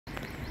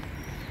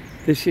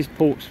This is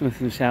Portsmouth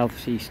and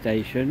Southsea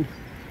station,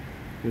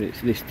 with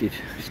its listed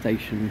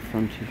station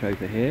frontage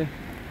over here.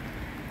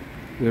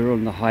 We're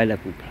on the high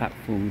level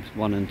platforms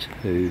 1 and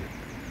 2,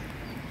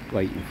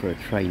 waiting for a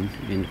train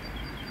in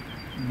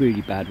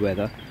really bad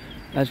weather.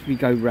 As we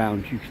go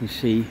round, you can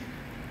see,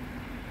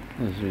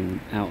 I'll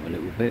zoom out a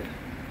little bit,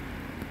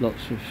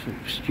 lots of sort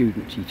of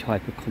studenty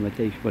type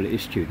accommodation. Well, it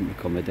is student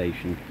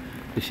accommodation.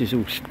 This is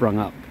all sprung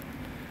up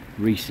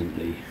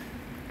recently.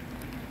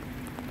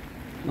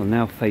 I'm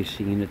now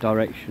facing in the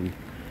direction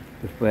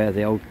of where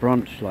the old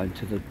branch line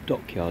to the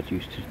dockyard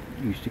used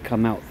to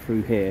come out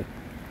through here.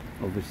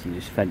 Obviously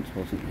this fence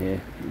wasn't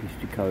here, it used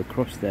to go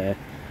across there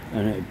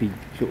and it would be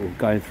sort of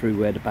going through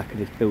where the back of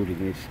this building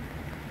is.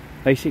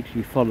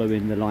 Basically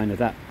following the line of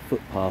that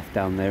footpath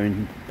down there,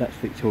 and that's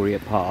Victoria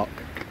Park.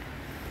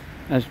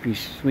 As we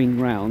swing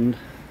round,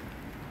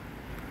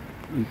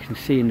 you can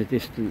see in the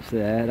distance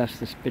there, that's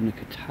the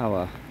Spinnaker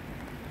Tower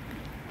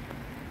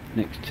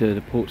next to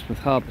the Portsmouth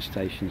Harbour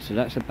Station, so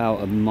that's about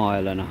 1.5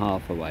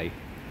 miles away,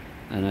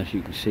 and as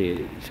you can see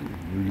it sort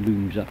of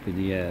looms up in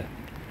the air,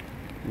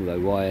 although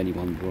why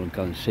anyone would want to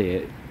go and see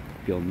it,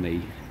 beyond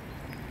me.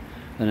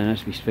 And then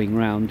as we swing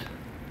round,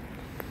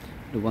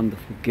 the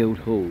wonderful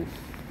Guildhall,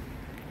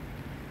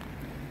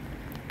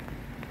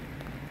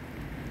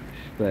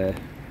 where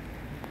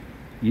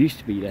used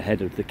to be the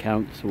head of the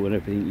council and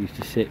everything used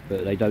to sit,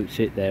 but they don't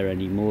sit there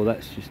anymore.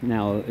 That's just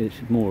now,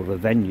 it's more of a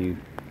venue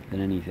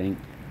than anything.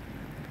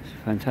 It's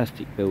a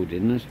fantastic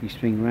building. As we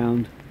swing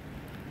round,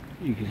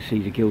 you can see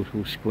the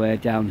Guildhall Square.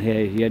 Down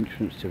here, the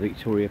entrance to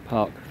Victoria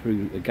Park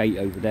through a gate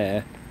over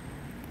there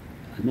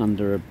and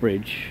under a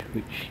bridge,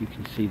 which you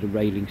can see the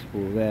railings for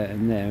there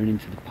and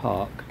into the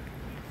park.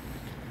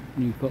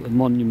 And you've got the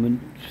monument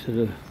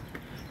to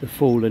the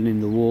fallen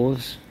in the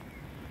wars,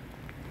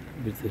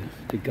 with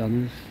the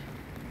gunners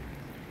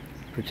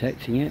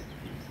protecting it.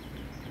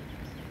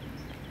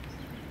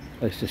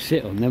 I used to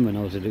sit on them when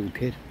I was a little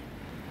kid.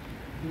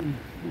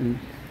 And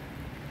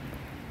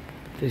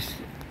this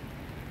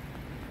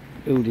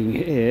building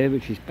here,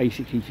 which is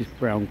basically just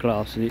brown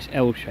glass and it's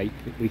L-shaped,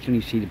 but we can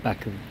only see the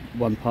back of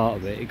one part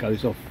of it. It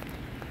goes off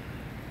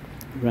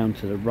round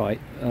to the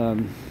right,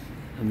 and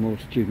more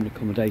student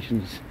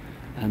accommodations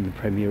and the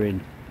Premier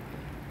Inn.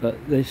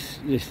 But this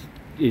is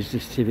the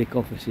civic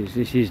offices.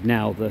 This is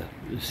now the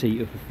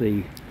seat of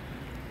the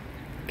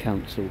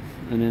council.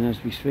 And then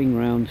as we swing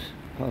round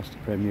past the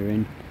Premier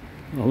Inn,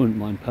 I wouldn't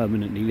mind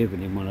permanently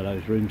living in one of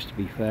those rooms, to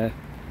be fair.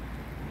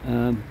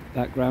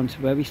 Back round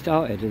to where we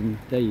started, and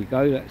there you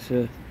go, that's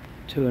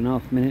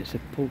 2.5 minutes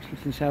of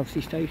Portsmouth and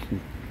Southsea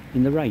station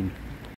in the rain.